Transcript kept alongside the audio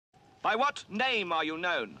By what name are you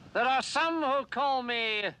known? There are some who call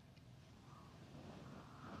me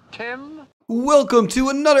Tim. Welcome to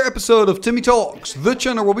another episode of Timmy Talks, the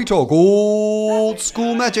channel where we talk old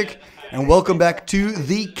school magic. And welcome back to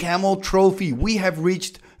the Camel Trophy. We have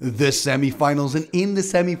reached the semifinals, and in the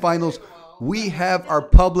semifinals, we have our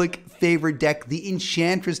public favorite deck, the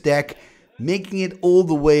Enchantress Deck, making it all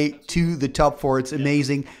the way to the top four. It's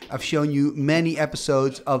amazing. I've shown you many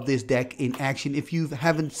episodes of this deck in action. If you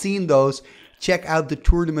haven't seen those, check out the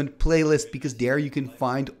tournament playlist because there you can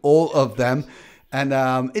find all of them. And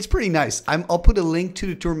it's pretty nice. I'll put a link to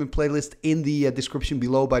the tournament playlist in the description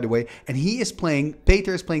below, by the way. And Peter is playing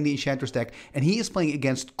the Enchantress deck, and he is playing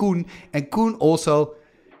against Koen. And Koen also,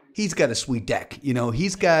 he's got a sweet deck. You know,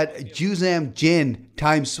 he's got Juzam Djinn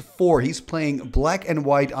 ×4. He's playing black and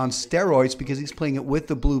white on steroids because he's playing it with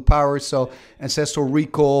the blue power. So Ancestral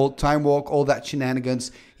Recall, Time Walk, all that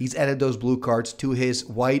shenanigans. He's added those blue cards to his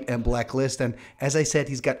white and black list. And as I said,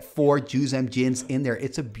 he's got 4 Juzam Djinns in there.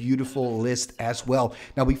 It's a beautiful list as well.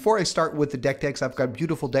 Now, before I start with the deck decks, I've got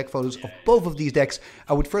beautiful deck photos of both of these decks.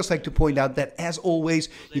 I would first like to point out that, as always,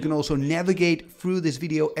 you can also navigate through this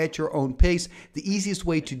video at your own pace. The easiest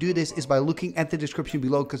way to do this is by looking at the description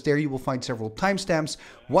below, because there you will find several timestamps.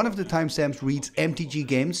 One of the timestamps reads MTG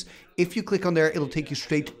Games. If you click on there, it'll take you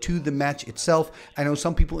straight to the match itself. I know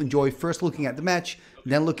some people enjoy first looking at the match,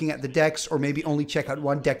 then looking at the decks, or maybe only check out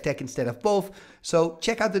one deck instead of both. So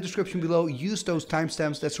check out the description below, use those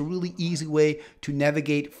timestamps. That's a really easy way to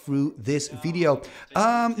navigate through this video.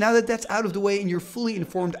 Now that that's out of the way and you're fully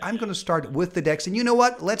informed, I'm going to start with the decks. And you know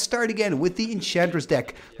what? Let's start again with the Enchantress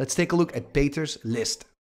deck. Let's take a look at Peter's list.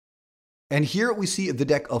 And here we see the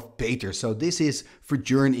deck of Peter. So this is for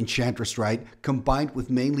Jurn Enchantress, right? Combined with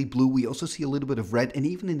mainly blue. We also see a little bit of red, and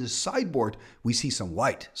even in the sideboard, we see some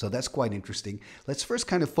white. So that's quite interesting. Let's first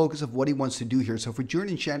kind of focus on what he wants to do here. So for Jurn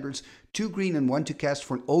Enchantress, 2 green and 1 to cast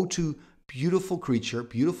for an 0/2 beautiful creature,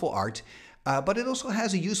 beautiful art. But it also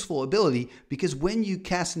has a useful ability because when you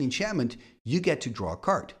cast an enchantment, you get to draw a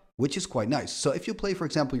card, which is quite nice. So if you play, for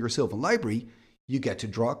example, your Sylvan Library, you get to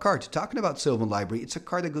draw a card. Talking about Sylvan Library, it's a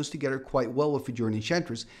card that goes together quite well with Jurn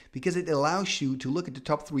Enchantress because it allows you to look at the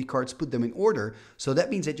top 3 cards, put them in order. So that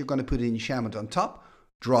means that you're going to put an enchantment on top,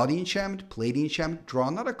 draw the enchantment, play the enchantment, draw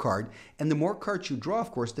another card. And the more cards you draw,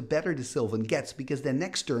 of course, the better the Sylvan gets, because then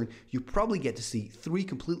next turn, you probably get to see 3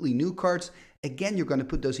 completely new cards. Again, you're going to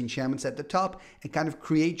put those enchantments at the top and kind of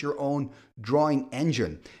create your own drawing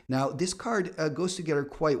engine. Now, this card goes together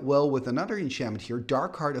quite well with another enchantment here,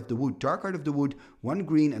 Dark Heart of the Wood. Dark Heart of the Wood, 1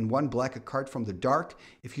 green and 1 black, a card from the dark.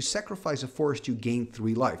 If you sacrifice a forest, you gain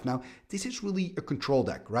 3 life. Now, this is really a control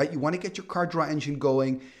deck, right? You want to get your card draw engine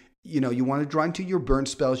going. You know, you want to draw into your burn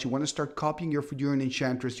spells. You want to start copying your Jurn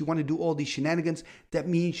Enchantress. You want to do all these shenanigans. That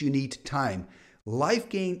means you need time. Life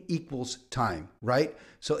gain equals time, right?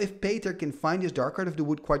 So if Peter can find his Dark Heart of the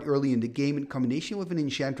Wood quite early in the game in combination with an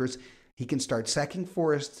Enchantress, he can start sacking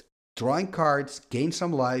forests, drawing cards, gain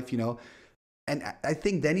some life, you know, and I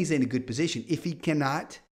think then he's in a good position. If he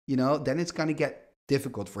cannot, you know, then it's going to get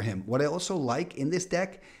difficult for him. What I also like in this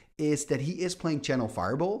deck is that he is playing Channel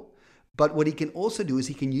Fireball. But what he can also do is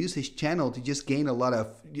he can use his channel to just gain a lot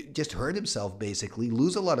of, just hurt himself basically,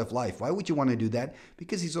 lose a lot of life. Why would you want to do that?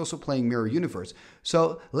 Because he's also playing Mirror Universe.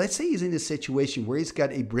 So let's say he's in a situation where he's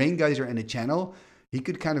got a Brain Geyser and a channel. He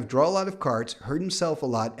could kind of draw a lot of cards, hurt himself a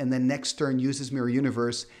lot, and then next turn use his Mirror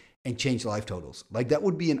Universe and change life totals. Like, that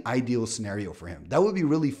would be an ideal scenario for him. That would be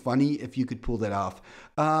really funny if you could pull that off.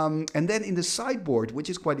 And then in the sideboard, which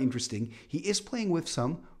is quite interesting, he is playing with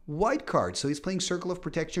some white cards. So he's playing Circle of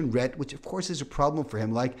Protection red, which of course is a problem for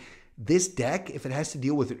him. Like, this deck, if it has to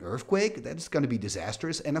deal with an earthquake, that's going to be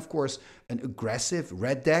disastrous. And of course, an aggressive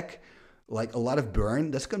red deck, like a lot of burn,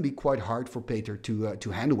 that's going to be quite hard for Peter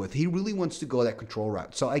to handle with. He really wants to go that control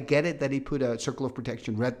route. So I get it that he put a Circle of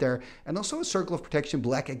Protection red there, and also a Circle of Protection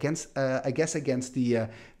black against, I guess, against the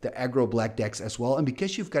aggro black decks as well. And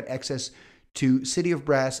because you've got access to City of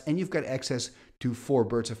Brass and you've got access to 4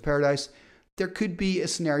 Birds of Paradise, there could be a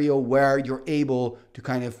scenario where you're able to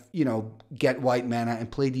kind of, you know, get white mana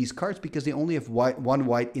and play these cards because they only have 1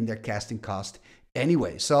 white in their casting cost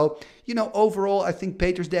anyway. So, you know, overall, I think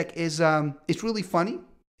Peter's deck is it's really funny.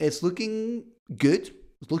 It's looking good.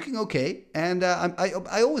 It's looking okay. And I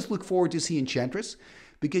always look forward to see Enchantress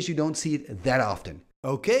because you don't see it that often.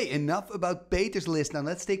 Okay, enough about Peter's list. Now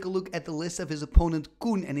let's take a look at the list of his opponent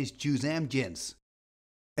Koen and his Juzam Djinns.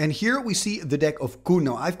 And here we see the deck of Koen.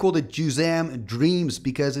 Now, I've called it Juzam Dreams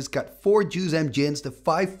because it's got 4 Juzam Djinns, the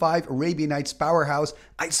 5/5 Arabian Nights powerhouse.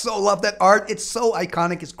 I so love that art. It's so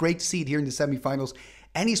iconic. It's great to see it here in the semifinals.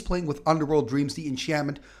 And he's playing with Underworld Dreams, the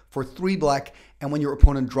enchantment, for 3 black. And when your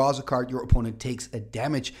opponent draws a card, your opponent takes a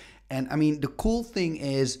damage. And I mean, the cool thing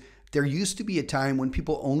is, there used to be a time when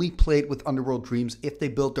people only played with Underworld Dreams if they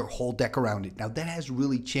built their whole deck around it. Now that has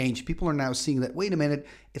really changed. People are now seeing that, wait a minute,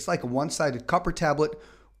 it's like a one-sided copper tablet,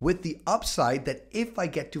 with the upside that if I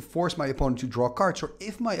get to force my opponent to draw cards, or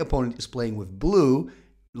if my opponent is playing with blue,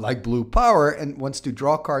 like blue power, and wants to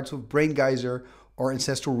draw cards with Brain Geyser or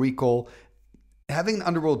Ancestral Recall, having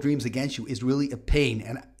Underworld Dreams against you is really a pain.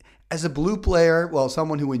 And as a blue player, well,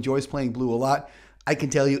 someone who enjoys playing blue a lot, I can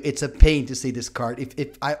tell you it's a pain to see this card.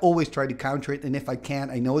 If I always try to counter it, and if I can't,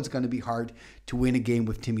 I know it's going to be hard to win a game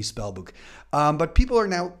with Timmy's Spellbook. But people are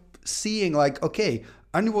now seeing like, okay,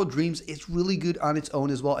 Underworld Dreams is really good on its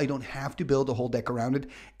own as well. I don't have to build a whole deck around it.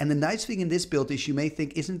 And the nice thing in this build is you may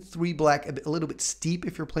think, isn't 3 black a little bit steep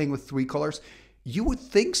if you're playing with 3 colors? You would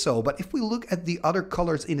think so, but if we look at the other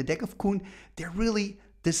colors in the deck of Koen, they're really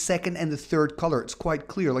the second and the third color. It's quite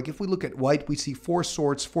clear. Like if we look at white, we see 4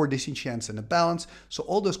 swords, 4 disenchants, and a balance. So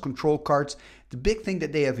all those control cards, the big thing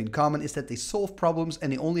that they have in common is that they solve problems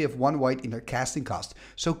and they only have 1 white in their casting cost.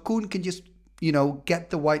 So Koen can just, you know, get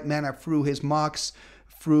the white mana through his Mox,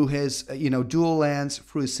 through his, dual lands,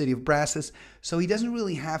 through his City of Brasses. So he doesn't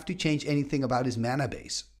really have to change anything about his mana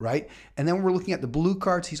base, right? And then when we're looking at the blue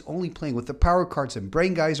cards, he's only playing with the power cards and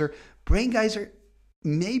Brain Geyser. Brain Geyser,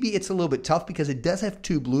 maybe it's a little bit tough because it does have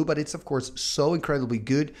 2 blue, but it's, of course, so incredibly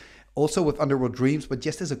good. Also with Underworld Dreams, but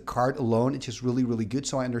just as a card alone, it's just really, really good.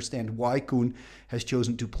 So I understand why Koen has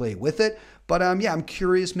chosen to play with it. But yeah, I'm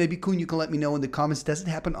curious. Maybe Koen, you can let me know in the comments. Does it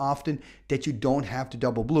happen often that you don't have to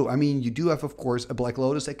double blue? I mean, you do have, of course, a Black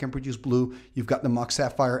Lotus that can produce blue. You've got the Mox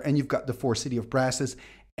Sapphire, and you've got the 4 City of Brasses,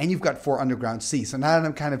 and you've got 4 Underground Sea. So now that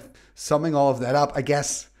I'm kind of summing all of that up, I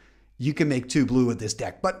guess you can make 2 blue with this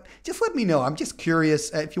deck. But just let me know. I'm just curious.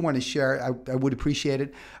 If you want to share, I would appreciate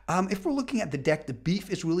it. If we're looking at the deck, the beef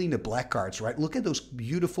is really in the black cards, right? Look at those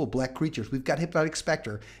beautiful black creatures. We've got Hypnotic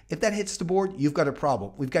Spectre. If that hits the board, you've got a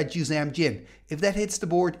problem. We've got Juzam Djinn. If that hits the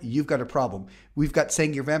board, you've got a problem. We've got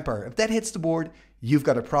Sengir Vampire. If that hits the board, you've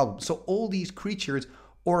got a problem. So all these creatures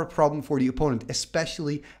are a problem for the opponent,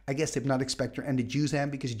 especially, I guess, Hypnotic Spectre and the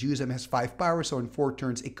Juzam, because Juzam has 5 power, so in 4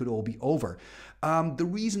 turns, it could all be over. The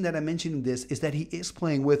reason that I'm mentioning this is that he is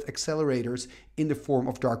playing with accelerators in the form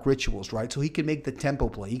of Dark Rituals, right? So he can make the tempo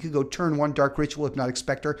play. He could go turn 1 Dark Ritual, Hypnotic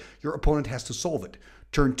Spectre, your opponent has to solve it.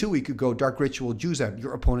 Turn 2, he could go Dark Ritual, Juzam,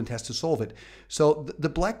 your opponent has to solve it. So the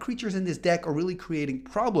black creatures in this deck are really creating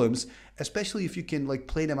problems, especially if you can like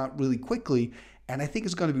play them out really quickly. And I think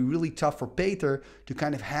it's going to be really tough for Peter to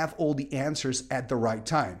kind of have all the answers at the right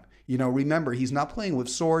time. You know, remember, he's not playing with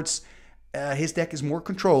swords. His deck is more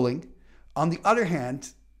controlling. On the other hand,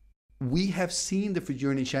 we have seen the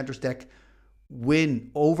Fajun Enchantress deck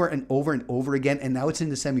win over and over and over again, and now it's in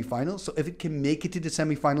the semifinals. So if it can make it to the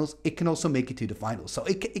semifinals, it can also make it to the finals. So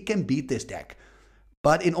it can beat this deck.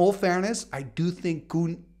 But in all fairness, I do think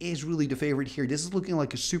Koen is really the favorite here. This is looking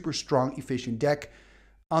like a super strong, efficient deck.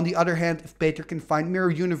 On the other hand, if Peter can find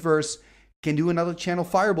Mirror Universe, can do another Channel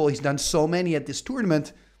Fireball, he's done so many at this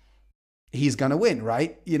tournament, he's going to win,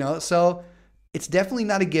 right? You know, so it's definitely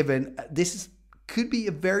not a given. This could be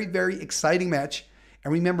a very, very exciting match.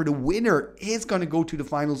 And remember, the winner is going to go to the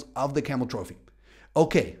finals of the Camel Trophy.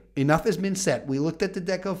 Okay, enough has been said. We looked at the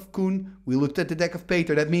deck of Koen. We looked at the deck of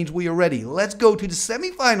Peter. That means we are ready. Let's go to the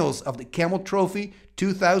semifinals of the Camel Trophy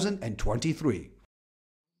 2023.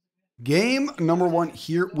 Game number 1,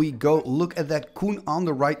 here we go. Look at that Koen on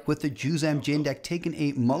the right with the Juzam Djinn deck, taking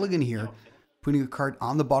a mulligan here, putting a card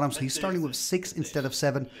on the bottom. So he's starting with 6 instead of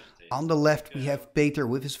 7. On the left, we have Peter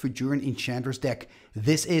with his Fajun Enchantress deck.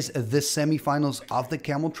 This is the semifinals of the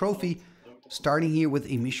Camel Trophy, starting here with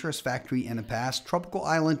a Mishra's Factory and a pass, Tropical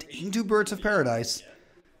Island into Birds of Paradise.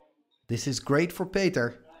 This is great for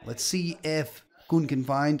Peter. Let's see if Koen can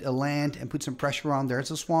find a land and put some pressure on. There's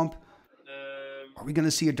a swamp. Are we going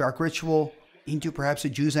to see a Dark Ritual into perhaps a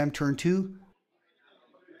Juzam turn 2?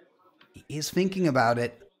 He is thinking about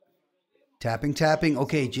it. Tapping, tapping.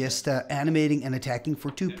 Okay, just animating and attacking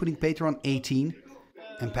for 2, putting Peter on 18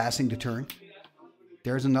 and passing the turn.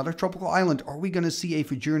 There's another Tropical Island. Are we going to see a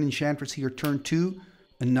Fajun Enchantress here turn 2?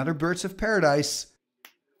 Another Birds of Paradise.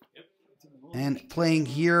 And playing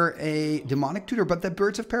here a Demonic Tutor, but that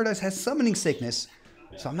Birds of Paradise has Summoning Sickness.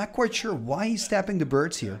 So I'm not quite sure why he's tapping the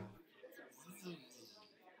birds here.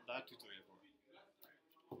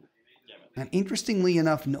 And interestingly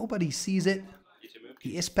enough, nobody sees it.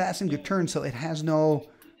 He is passing the turn, so it has no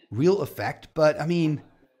real effect. But, I mean,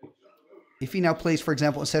 if he now plays, for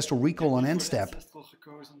example, Ancestral Recall on end step,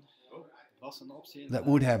 that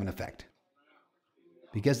would have an effect.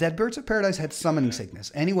 because that Birds of Paradise had Summoning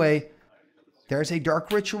Sickness. Anyway, there's a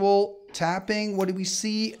Dark Ritual tapping. What do we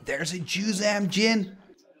see? There's a Juzam Djinn.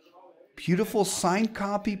 Beautiful signed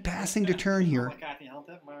copy passing the turn here.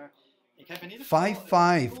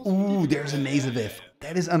 5-5. Ooh, there's a Maze of If.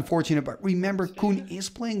 That is unfortunate, but remember, Koen is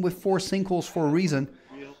playing with 4 sinkholes for a reason.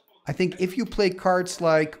 I think if you play cards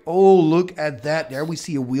like, oh, look at that. There we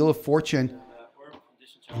see a Wheel of Fortune.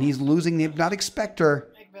 And he's losing the Hypnotic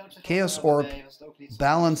Spectre, Chaos Orb,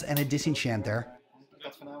 Balance, and a Disenchant there.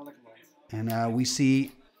 And we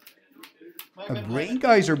see a Brain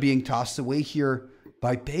Geyser being tossed away here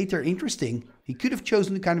by Peter. Interesting. He could have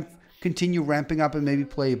chosen to kind of continue ramping up and maybe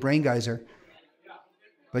play a Brain Geyser,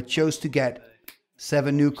 but chose to get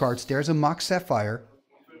 7 new cards. There's a Mox Sapphire.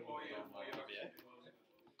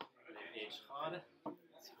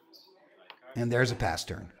 And there's a pass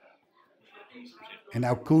turn. And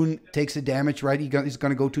now Koen takes the damage, right? He's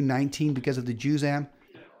going to go to 19 because of the Juzam.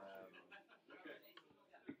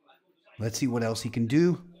 Let's see what else he can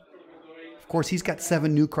do. Of course, he's got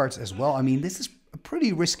 7 new cards as well. I mean, this is a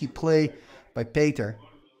pretty risky play by Peter.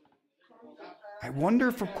 I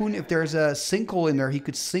wonder for Koen if there's a sinkhole in there. He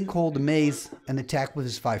could sinkhole the maze and attack with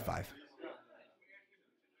his 5-5.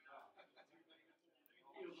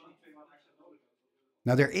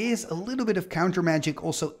 Now, there is a little bit of counter magic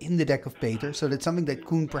also in the deck of Peter, so that's something that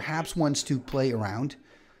Koen perhaps wants to play around.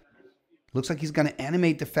 Looks like he's going to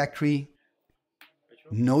animate the factory.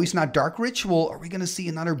 No, he's not. Dark Ritual. Are we going to see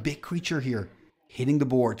another big creature here hitting the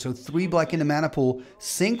board? So 3 black in the mana pool.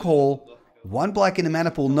 Sinkhole. 1 black in the mana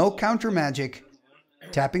pool. No counter magic.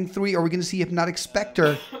 Tapping 3. Are we going to see Hypnotic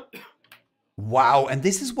Spectre? Wow. And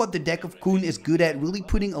this is what the deck of Koen is good at. Really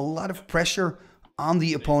putting a lot of pressure on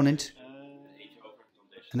the opponent.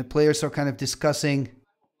 And the players are kind of discussing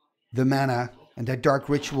the mana. And that Dark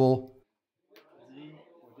Ritual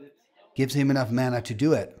gives him enough mana to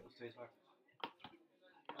do it.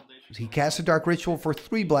 So he casts a Dark Ritual for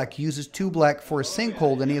 3 black. Uses 2 black for a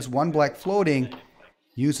sinkhole. Then he has 1 black floating.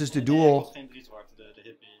 Uses the duel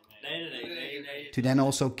to then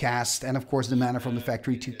also cast. And of course the mana from the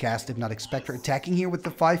factory to cast Hypnotic Spectre. Attacking here with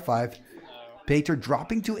the 5-5. Peter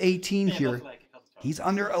dropping to 18 here. He's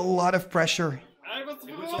under a lot of pressure.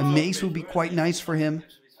 A mace would be quite nice for him.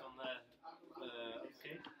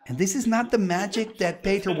 And this is not the magic that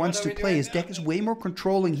Peter wants to play. His deck is way more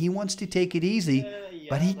controlling. He wants to take it easy,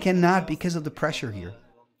 but he cannot because of the pressure here.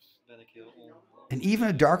 And even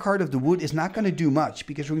a Dark Heart of the Wood is not going to do much,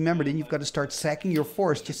 because remember, then you've got to start sacking your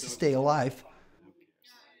forest just to stay alive.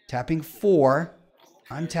 Tapping 4.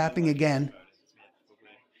 Untapping again.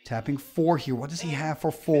 Tapping 4 here. What does he have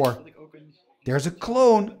for 4? There's a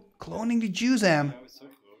clone. Cloning the Juzam.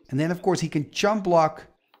 And then, of course, he can jump block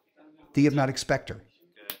the Hypnotic Spectre.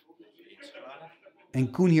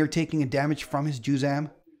 And Koen here taking a damage from his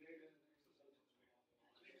Juzam.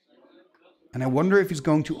 And I wonder if he's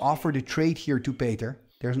going to offer the trade here to Peter.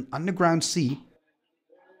 There's an Underground Sea.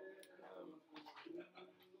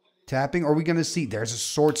 Tapping. Are we going to see? There's a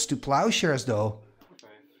Swords to Plowshares, though.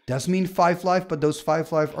 Does mean 5 life, but those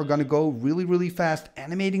 5 life are going to go really, really fast.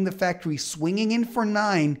 Animating the factory. Swinging in for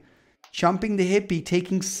 9. Jumping the hippie.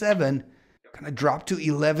 Taking 7. Going to drop to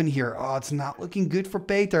 11 here. Oh, it's not looking good for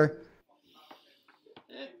Peter.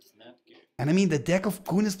 And I mean, the deck of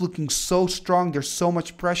Koen is looking so strong. There's so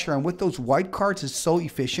much pressure. And with those white cards, it's so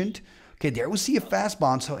efficient. Okay, there we see a fast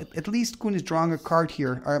bond. So at least Koen is drawing a card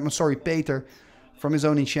here. Or, I'm sorry, Peter, from his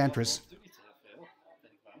own Enchantress.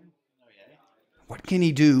 What can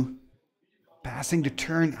he do? Passing the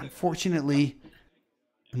turn, unfortunately.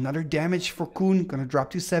 Another damage for Koen. Going to drop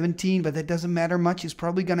to 17, but that doesn't matter much. He's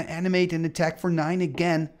probably going to animate and attack for 9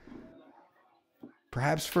 again.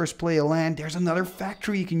 Perhaps first play a land. There's another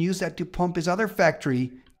factory. You can use that to pump his other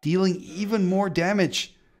factory, dealing even more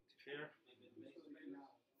damage.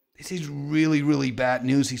 This is really, really bad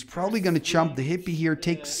news. He's probably going to chump the hippie here,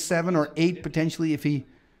 take 7 or 8 potentially if he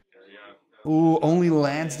only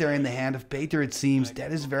lands there in the hand of Peter, it seems.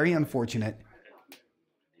 That is very unfortunate.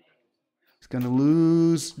 He's going to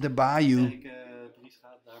lose the Bayou.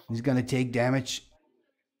 He's going to take damage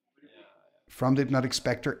from the Hypnotic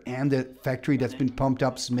Spectre, and the factory that's been pumped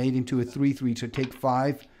up is made into a 3-3. So take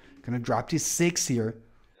 5. Going to drop to 6 here.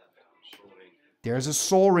 There's a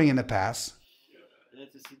Soul Ring in the pass.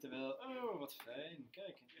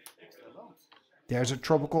 There's a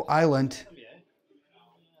Tropical Island.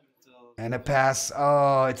 And a pass.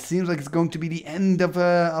 Oh, it seems like it's going to be the end of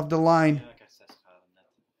the line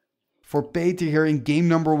for Peter here in game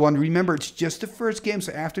number 1. Remember, it's just the first game,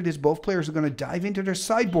 so after this, both players are going to dive into their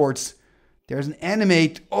sideboards. There's an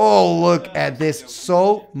animate. Oh, look at this.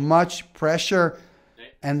 So much pressure.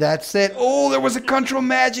 And that's it. Oh, there was a Control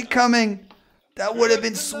Magic coming. That would have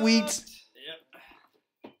been sweet.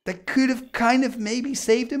 That could have kind of maybe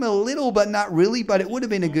saved him a little, but not really. But it would have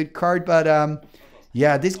been a good card. But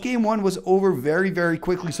yeah, this game one was over very, very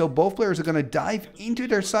quickly. So both players are going to dive into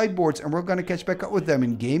their sideboards, and we're going to catch back up with them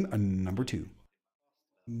in game number 2.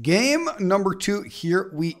 Game number 2,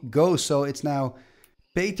 here we go. So it's now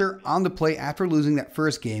Peter on the play after losing that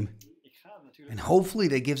first game. And hopefully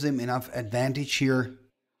that gives him enough advantage here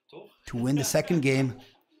to win the second game.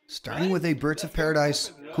 Starting with a Birds of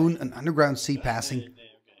Paradise, Koen an Underground Sea passing.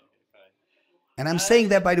 And I'm saying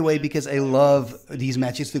that, by the way, because I love these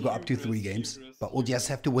matches to go up to 3 games. But we'll just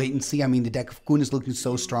have to wait and see. I mean, the deck of Koen is looking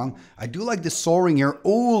so strong. I do like the Soul Ring here.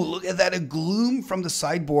 Oh, look at that. A Gloom from the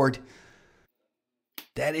sideboard.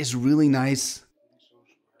 That is really nice.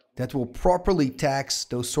 That will properly tax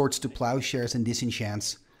those Swords to Plowshares and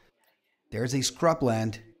Disenchants. There's a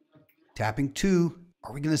Scrubland. Tapping 2.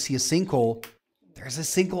 Are we going to see a Sinkhole? There's a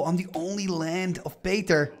Sinkhole on the only land of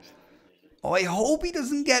Peter. Oh, I hope he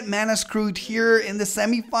doesn't get mana screwed here in the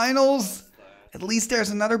semifinals. At least there's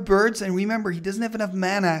another Birds. And remember, he doesn't have enough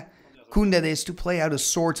mana, Koen that is, to play out his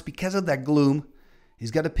Swords because of that Gloom.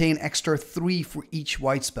 He's got to pay an extra 3 for each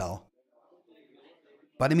white spell.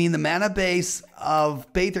 But I mean, the mana base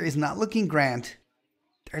of Peter is not looking grand.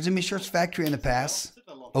 There's a Mishra's Factory in the pass.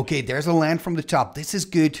 Okay, there's a land from the top. This is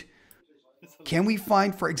good. Can we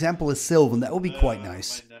find, for example, a Sylvan? That would be quite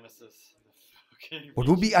nice. What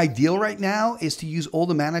would be ideal right now is to use all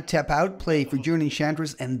the mana, tap out, play for June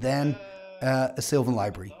Enchantress, and then a Sylvan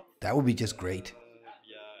Library. That would be just great.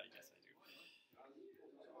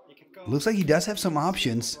 Looks like he does have some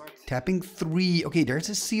options. Tapping 3. Okay, there's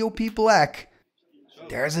a COP Black.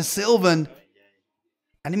 There's a Sylvan.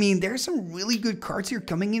 And I mean, there's some really good cards here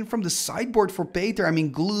coming in from the sideboard for Peter. I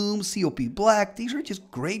mean, Gloom, COP Black. These are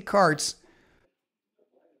just great cards.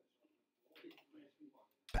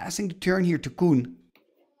 Passing the turn here to Koen.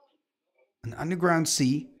 An Underground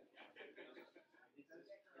Sea.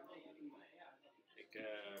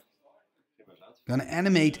 Gonna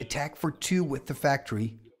animate attack for 2 with the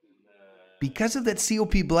factory. Because of that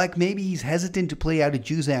COP Black, maybe he's hesitant to play out a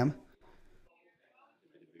Juzam.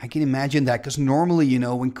 I can imagine that, because normally, you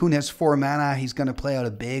know, when Koen has 4 mana, he's gonna play out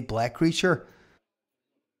a big black creature.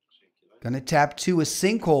 Gonna tap 2 a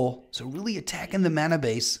Sinkhole, so really attacking the mana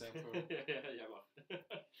base.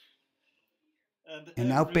 And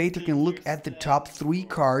now Peter can look at the top 3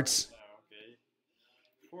 cards.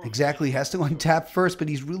 Exactly, he has to untap first, but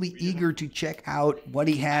he's really eager to check out what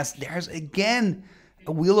he has. There's again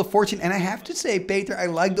a Wheel of Fortune, and I have to say, Peter, I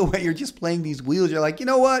like the way you're just playing these wheels. You're like, you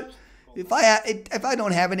know what? If I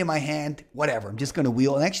don't have it in my hand, whatever, I'm just going to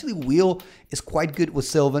wheel. And actually, wheel is quite good with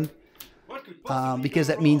Sylvan. Because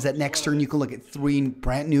that means that next turn you can look at 3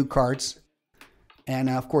 brand new cards. And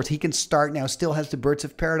of course, he can start now. Still has the Birds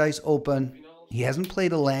of Paradise open. He hasn't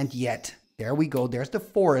played a land yet. There we go. There's the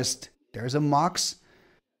Forest. There's a Mox.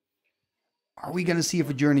 Are we going to see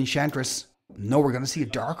a June Enchantress? No, we're going to see a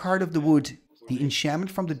Dark Heart of the Wood. The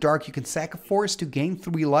enchantment from the dark. You can sack a forest to gain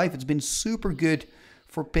 3 life. It's been super good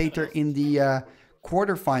for Peter in the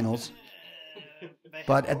quarterfinals.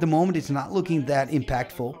 But at the moment, it's not looking that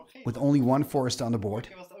impactful with only 1 forest on the board.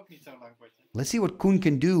 Let's see what Koen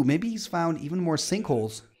can do. Maybe he's found even more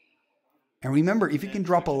sinkholes. And remember, if he can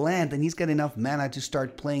drop a land, then he's got enough mana to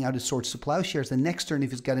start playing out his Swords to Plowshares. The next turn,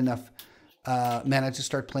 if he's got enough mana to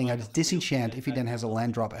start playing out his Disenchant, if he then has a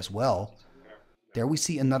land drop as well. There we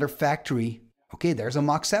see another factory. Okay, there's a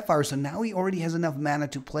Mox Sapphire, so now he already has enough mana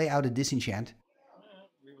to play out a Disenchant.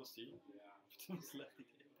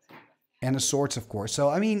 And a Swords, of course. So,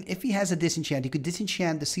 I mean, if he has a Disenchant, he could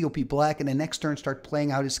Disenchant the COP Black and the next turn start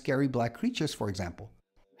playing out his scary black creatures, for example.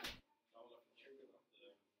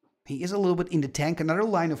 He is a little bit in the tank. Another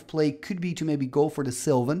line of play could be to maybe go for the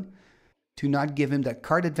Sylvan, to not give him that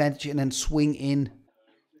card advantage and then swing in.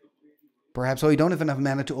 Perhaps, oh, you don't have enough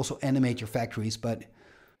mana to also animate your factories, but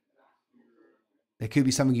that could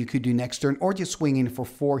be something you could do next turn, or just swing in for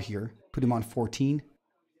 4 here, put him on 14.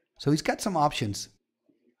 So he's got some options.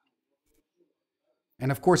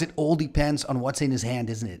 And of course, it all depends on what's in his hand,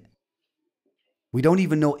 isn't it? We don't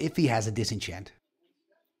even know if he has a Disenchant.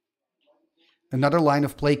 Another line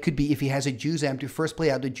of play could be if he has a Juzam to first play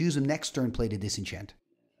out the Juzam, next turn play the Disenchant.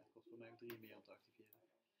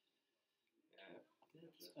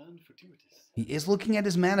 He is looking at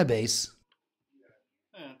his mana base.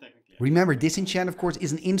 Remember, Disenchant, of course,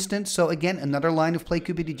 is an instant. So again, another line of play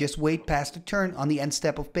could be to just wait past the turn on the end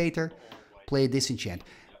step of Peter, play a Disenchant.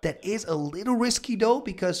 That is a little risky though,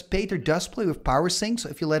 because Peter does play with Power Sink. So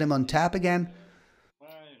if you let him untap again.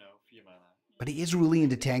 But he is really in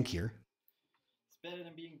the tank here.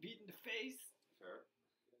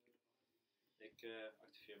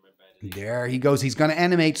 There he goes. He's going to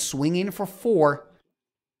animate. Swing in for 4.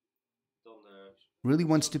 Really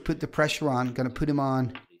wants to put the pressure on. Going to put him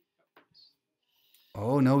on.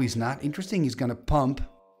 Oh, no, he's not. Interesting. He's going to pump.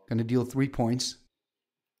 Going to deal 3 points.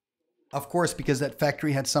 Of course, because that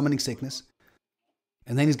factory had summoning sickness.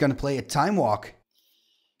 And then he's going to play a time walk.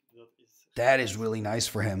 That is really nice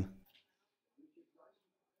for him.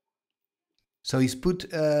 So he's put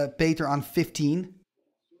Peter on 15.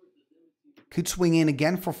 Could swing in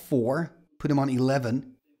again for 4. Put him on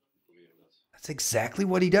 11. That's exactly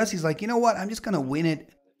what he does. He's like, you know what? I'm just going to win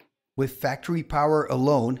it with factory power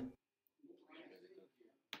alone.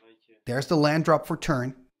 There's the land drop for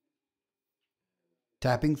turn.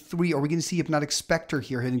 Tapping 3. Are we going to see Hypnotic Spectre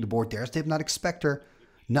here hitting the board? There's the Hypnotic Spectre.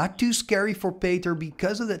 Not too scary for Peter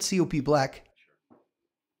because of that COP Black.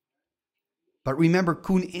 But remember,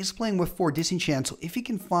 Koen is playing with 4 disenchant. So if he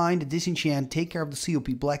can find a disenchant, take care of the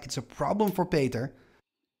COP Black, it's a problem for Peter.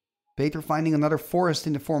 Peter finding another forest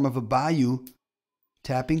in the form of a Bayou.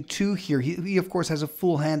 Tapping 2 here. He of course has a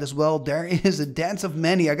full hand as well. There is a Dance of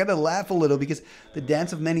Many. I gotta laugh a little because the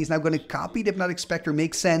Dance of Many is now going to copy the Hypnotic Spectre.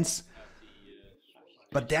 Makes sense.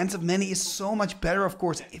 But Dance of Many is so much better, of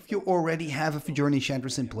course, if you already have a Fjordan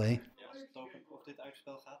Enchantress in play.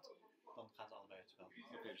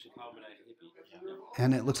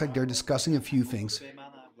 And it looks like they're discussing a few things.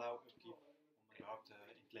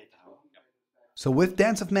 So with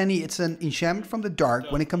Dance of Many, it's an enchantment from the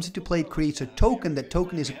dark. When it comes into play, it creates a token. That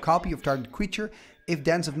token is a copy of target creature. If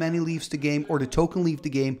Dance of Many leaves the game or the token leaves the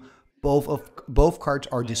game, both cards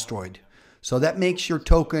are destroyed. So that makes your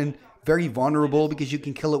token very vulnerable because you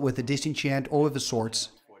can kill it with a disenchant or with the swords.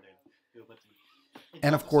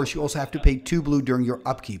 And of course, you also have to pay 2 blue during your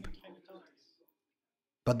upkeep.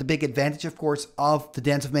 But the big advantage, of course, of the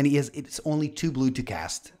Dance of Many is it's only 2 blue to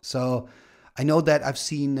cast. So I know that I've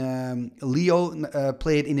seen Leo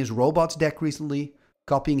play it in his Robots deck recently,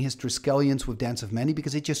 copying his Triskelions with Dance of Many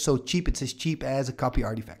because it's just so cheap. It's as cheap as a copy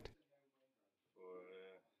artifact.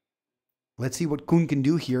 Let's see what Koen can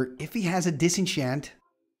do here. If he has a disenchant,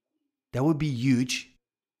 that would be huge.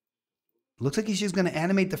 Looks like he's just going to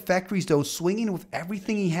animate the factories though, swinging with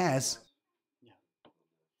everything he has.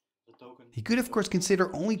 He could, of course,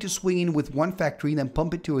 consider only to swing in with 1 factory, then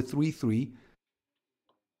pump it to a 3/3.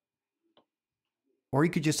 Or he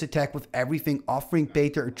could just attack with everything, offering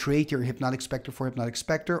Peter a trade here, Hypnotic Spectre for Hypnotic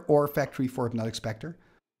Spectre, or a factory for Hypnotic Spectre.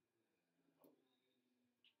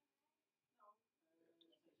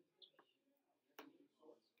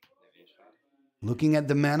 Looking at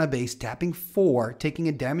the mana base, tapping 4, taking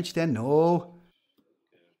a damage then, no.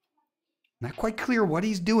 Not quite clear what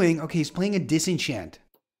he's doing. Okay, he's playing a disenchant.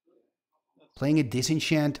 Playing a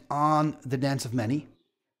disenchant on the Dance of Many.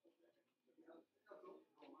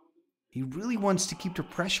 He really wants to keep the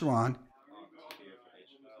pressure on.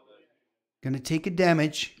 Gonna take a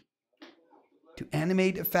damage to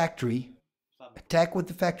animate a factory. Attack with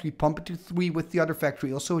the factory, pump it to 3 with the other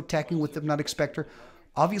factory. Also attacking with the Hypnotic Spectre.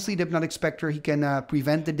 Obviously, the Hypnotic Spectre, he can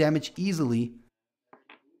prevent the damage easily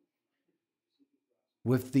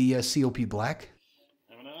with the COP Black.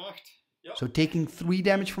 So taking 3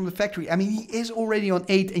 damage from the factory. I mean, he is already on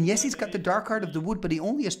 8. And yes, he's got the Dark Heart of the Wood, but he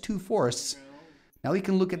only has 2 forests. Now he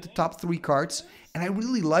can look at the top 3 cards. And I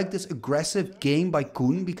really like this aggressive game by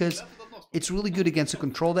Koen because it's really good against a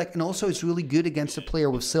control deck. And also it's really good against a player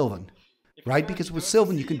with Sylvan. Right? Because with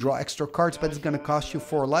Sylvan, you can draw extra cards, but it's going to cost you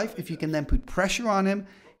 4 life. If you can then put pressure on him,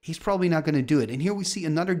 he's probably not going to do it. And here we see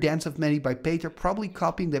another Dance of Many by Peter, probably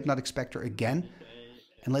copying the Hypnotic Spectre again.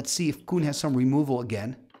 And let's see if Koen has some removal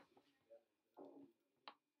again.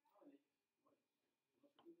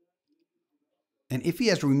 And if he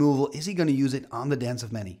has removal, is he going to use it on the Dance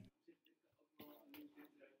of Many?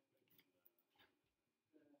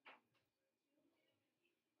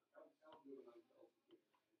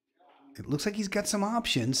 It looks like he's got some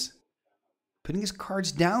options. Putting his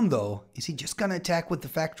cards down, though. Is he just going to attack with the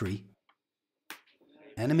factory?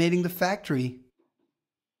 Animating the factory.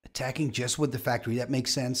 Attacking just with the factory. That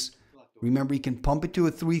makes sense. Remember, he can pump it to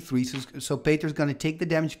a 3/3. So Peter's going to take the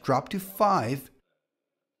damage, drop to 5.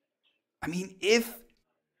 I mean, if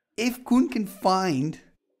Koen can find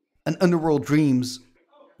an Underworld Dreams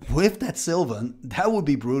with that Sylvan, that would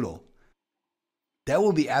be brutal. That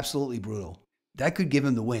would be absolutely brutal. That could give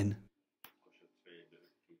him the win.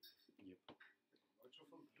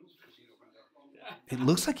 It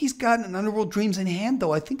looks like he's got an Underworld Dreams in hand,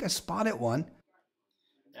 though. I think I spotted one.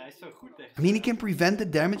 I mean, he can prevent the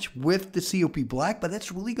damage with the COP Black, but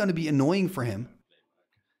that's really going to be annoying for him.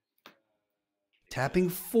 Tapping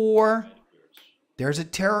 4. There's a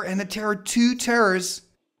terror and a terror. 2 terrors.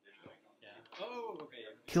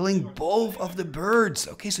 killing both of the birds.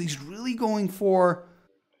 Okay, so he's really going for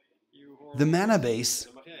the mana base.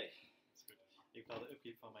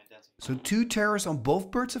 So 2 terrors on both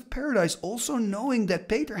Birds of Paradise, also knowing that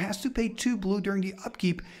Peter has to pay 2 blue during the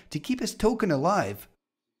upkeep to keep his token alive.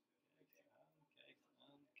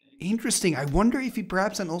 Interesting. I wonder if he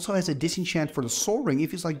perhaps then also has a disenchant for the Soul Ring, if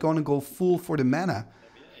he's like going to go full for the mana.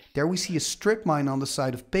 There we see a strip mine on the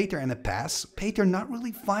side of Peter and a pass. Peter not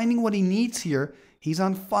really finding what he needs here. He's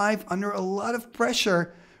on 5 under a lot of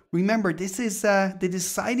pressure. Remember, this is the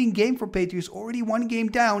deciding game for Peter. He's already 1 game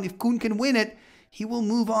down. If Koen can win it, he will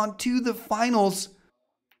move on to the finals.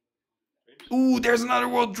 Ooh, there's another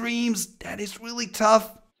World Dreams. That is really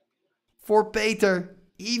tough for Peter,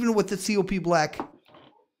 even with the COP Black.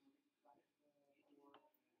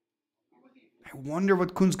 I wonder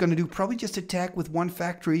what Koen's going to do. Probably just attack with 1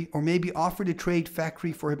 factory, or maybe offer to trade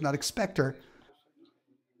factory for Hypnotic Spectre.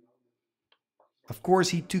 Of course,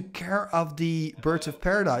 he took care of the Birds of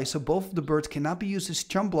Paradise, so both of the birds cannot be used as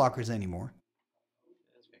chump blockers anymore.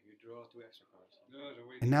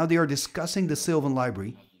 And now they are discussing the Sylvan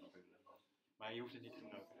Library.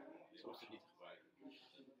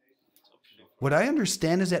 What I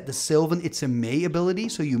understand is that the Sylvan, it's a May ability,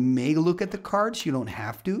 so you may look at the cards, you don't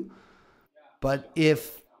have to. But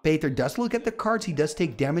if Peter does look at the cards, he does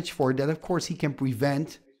take damage for it. That, of course, he can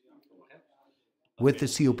prevent with the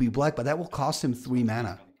COP Black, but that will cost him 3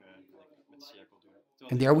 mana.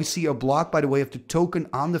 And there we see a block, by the way, of the token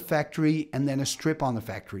on the factory and then a strip on the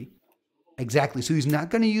factory. Exactly, so he's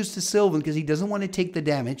not going to use the Sylvan because he doesn't want to take the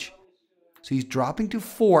damage. So he's dropping to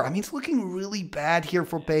 4. I mean, it's looking really bad here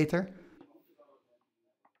for Peter.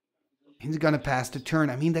 He's going to pass the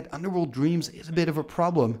turn. I mean, that Underworld Dreams is a bit of a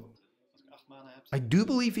problem. I do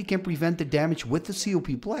believe he can prevent the damage with the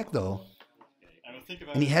COP Black, though.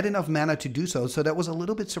 And he had enough mana to do so, so that was a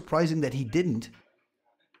little bit surprising that he didn't.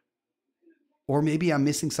 Or maybe I'm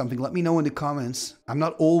missing something. Let me know in the comments. I'm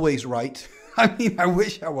not always right. I mean, I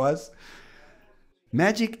wish I was.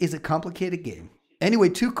 Magic is a complicated game. Anyway,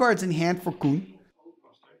 2 cards in hand for Koen.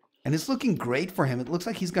 And it's looking great for him. It looks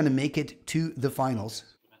like he's going to make it to the finals.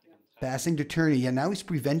 Passing the turn. Yeah, now he's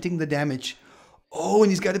preventing the damage. Oh,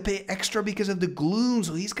 and he's got to pay extra because of the gloom.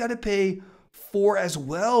 So he's got to pay 4 as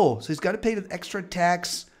well. So he's got to pay the extra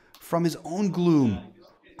tax from his own gloom.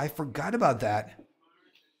 I forgot about that.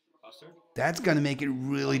 That's going to make it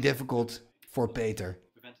really difficult for Peter.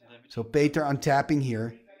 So Peter untapping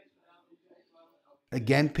here.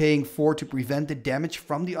 Again, paying 4 to prevent the damage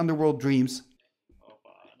from the Underworld Dreams.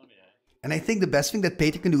 And I think the best thing that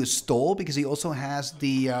Peter can do is stall, because he also has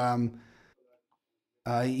the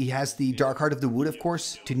Dark Heart of the Wood, of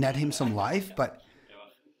course, to net him some life. But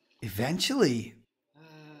eventually,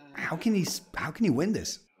 how can he win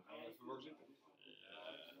this?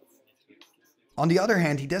 On the other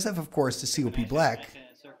hand, he does have, of course, the COP Black.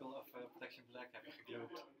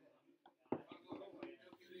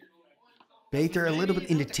 Peter a little bit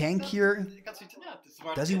in the tank here.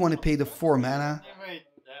 Does he want to pay the 4 mana?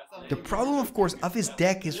 The problem, of course, of his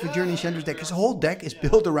deck is for Journey Enchantress deck. His whole deck is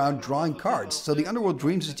built around drawing cards. So the Underworld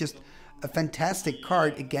Dreams is just a fantastic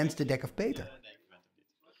card against the deck of Peter.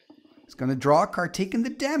 He's going to draw a card, taking the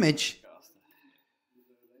damage.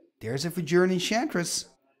 There's a Journey Enchantress.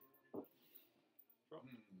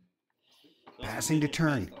 Passing the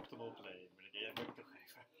turn.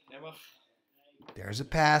 There's a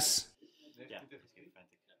pass.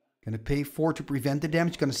 Going to pay 4 to prevent the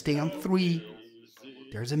damage. Going to stay on 3.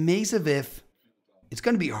 There's a Maze of If. It's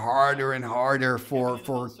going to be harder and harder for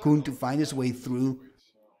Koen to find his way through.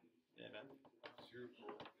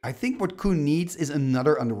 I think what Koen needs is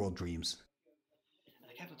another Underworld Dreams.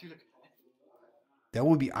 That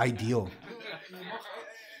would be ideal.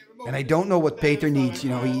 And I don't know what Peter needs.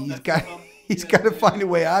 You know, he's got to find a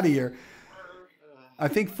way out of here. I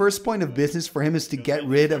think first point of business for him is to get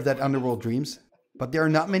rid of that Underworld Dreams. But there are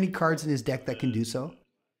not many cards in his deck that can do so.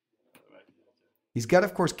 He's got,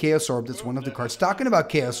 of course, Chaos Orb. That's one of the cards. Talking about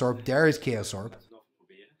Chaos Orb, there is Chaos Orb.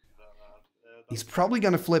 He's probably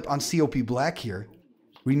going to flip on COP Black here.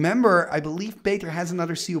 Remember, I believe Peter has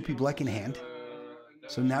another COP Black in hand.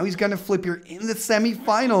 So now he's going to flip here in the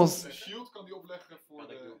semifinals.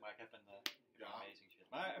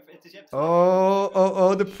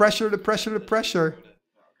 Oh, the pressure.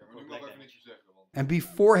 And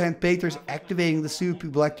beforehand, Peter's activating the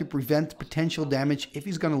COP Black to prevent potential damage if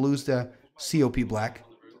he's going to lose the COP Black.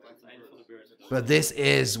 But this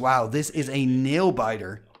is, wow, this is a nail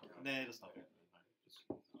biter.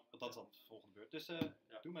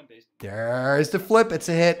 There's the flip. It's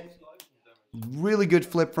a hit. Really good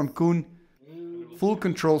flip from Koen. Full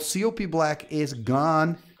control. COP Black is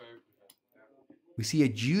gone. We see a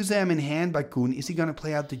Juzam in hand by Koen. Is he going to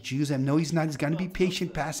play out the Juzam? No, he's not. He's going to be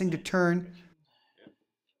patient, passing the turn.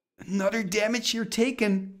 Another damage here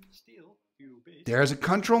taken. There's a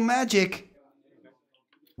control magic.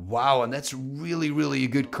 Wow, and that's really, really a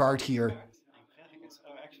good card here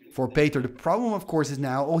for Peter. The problem, of course, is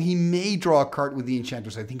now, oh, he may draw a card with the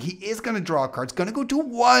Enchantress. I think he is going to draw a card. It's going to go to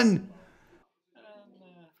 1.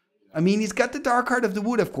 I mean, he's got the Dark Heart of the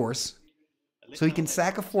Wood, of course. So he can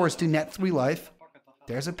sack a forest to net 3 life.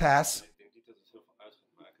 There's a pass.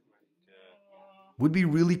 Would be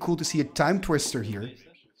really cool to see a Time Twister here.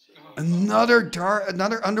 Another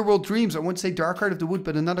Underworld Dreams. I wouldn't say Dark Heart of the Wood,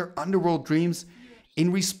 but another Underworld Dreams.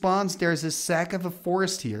 In response, there's a sack of a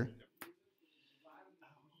forest here.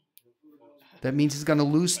 That means he's going to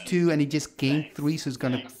lose 2 and he just gained 3, so he's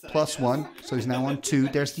going to +1. So he's now on 2.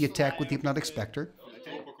 There's the attack with the Hypnotic Spectre.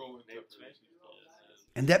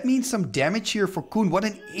 And that means some damage here for Koen. What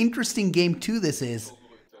an interesting game 2 this is.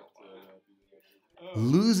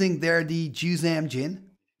 Losing there the Juzam Djinn.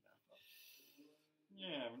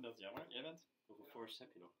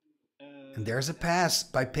 And there's a pass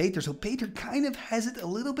by Peter. So Peter kind of has it a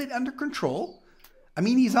little bit under control. I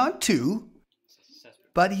mean, he's on 2.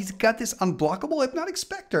 But he's got this unblockable Hypnotic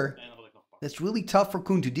Spectre. That's really tough for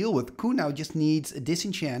Koen to deal with. Koen now just needs a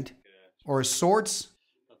Disenchant or a Swords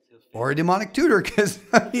or a Demonic Tutor. Because,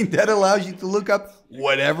 I mean, that allows you to look up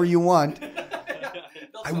whatever you want.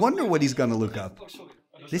 I wonder what he's going to look up.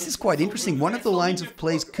 This is quite interesting. One of the lines of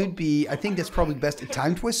plays could be, I think that's probably best, a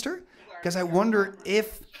Time Twister. Because I wonder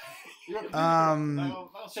if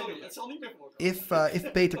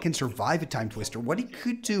Peter can survive a Time Twister. What he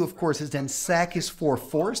could do, of course, is then sack his 4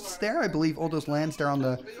 forests there. I believe all those lands there on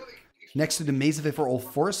the next to the Maze of If are all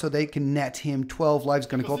forests, so they can net him 12 lives.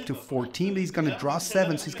 Going to go up to 14, but he's going to draw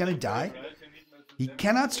 7, so he's going to die. He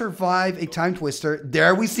cannot survive a Time Twister.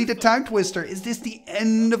 There we see the Time Twister. Is this the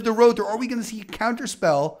end of the road, or are we going to see a counter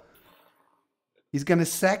spell? He's going to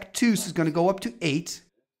sack 2, so he's going to go up to 8.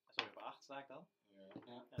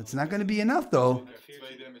 That's not going to be enough, though.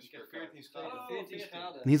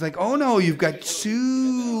 And he's like, oh no, you've got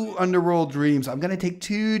 2 Underworld Dreams. I'm going to take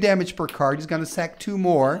 2 damage per card. He's going to sack 2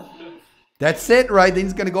 more. That's it, right? Then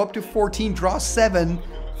he's going to go up to 14, draw 7.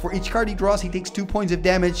 For each card he draws, he takes 2 points of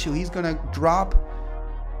damage. So he's going to drop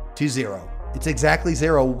to 0. It's exactly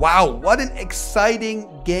 0. Wow, what an exciting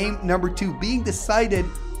game number 2. Being decided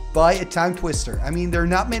by a Time Twister. I mean, there are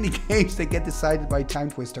not many games that get decided by a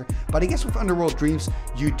Time Twister, but I guess with Underworld Dreams,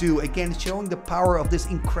 you do. Again, showing the power of this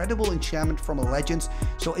incredible enchantment from a Legends.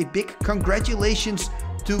 So a big congratulations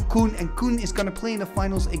to Koen, and Koen is going to play in the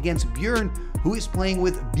finals against Björn, who is playing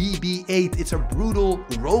with BB8. It's a brutal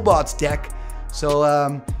robots deck.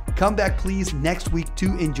 So come back please next week to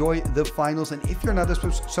enjoy the finals, and if you're not a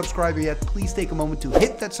subscriber yet, please take a moment to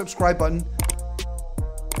hit that subscribe button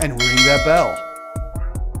and ring that bell.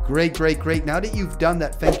 Great, great, great. Now that you've done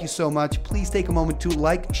that, thank you so much. Please take a moment to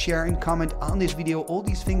like, share, and comment on this video. All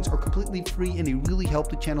these things are completely free and they really help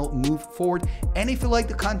the channel move forward. And if you like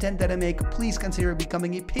the content that I make, please consider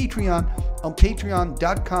becoming a Patreon on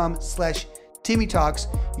patreon.com/TimmyTalks.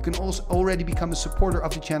 You can also already become a supporter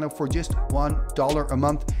of the channel for just $1 a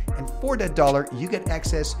month. And for that dollar, you get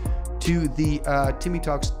access to the Timmy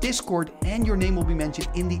Talks Discord, and your name will be mentioned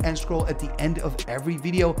in the end scroll at the end of every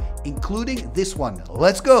video, including this one.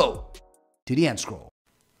 Let's go to the end scroll.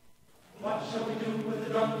 What shall we do with the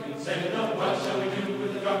drunken sailor? What shall we do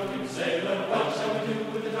with the drunken sailor? What shall we do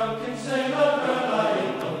with the drunken sailor? Early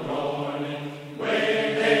in the morning,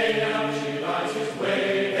 way hey and up she rises,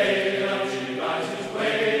 way hey and up she rises,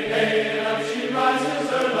 way hey and up she rises,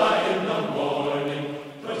 early in the morning.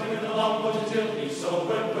 Putting in the longboat until he's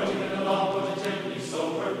sober, putting in the longboat until he's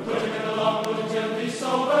sober, putting in the longboat until he's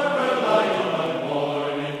sober, early in the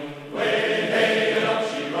morning. Way hey and up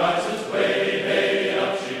she rises, way hey and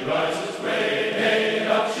up she rises, way hey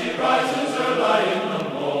and up she rises, early in the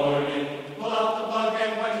morning. Pull out the plug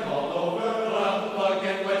and wet him all over, pull out the plug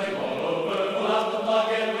and wet him all over, pull out the plug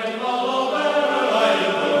and wet him all over, early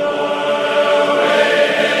in the morning. Way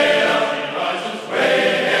hey and up she rises, way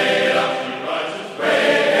hey and up she rises, way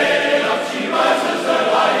hey and up she rises,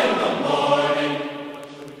 early in the morning. What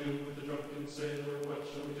shall we do with the drunken sailor? What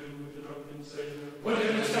shall we do with the drunken sailor? Put him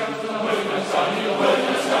in the scoundrel, put him in the scoundrel, put him in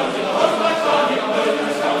the scoundrel, put him in the scoundrel, put him in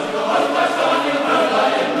the scoundrel, put him in the scoundrel,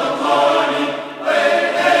 early in the morning. Way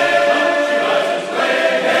hey up she rises, way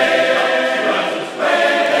hey up she rises, way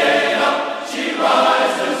hey up she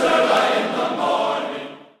rises, early in the morning.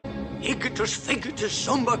 Icketus, ficketus,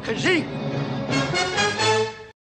 sumba, kazee.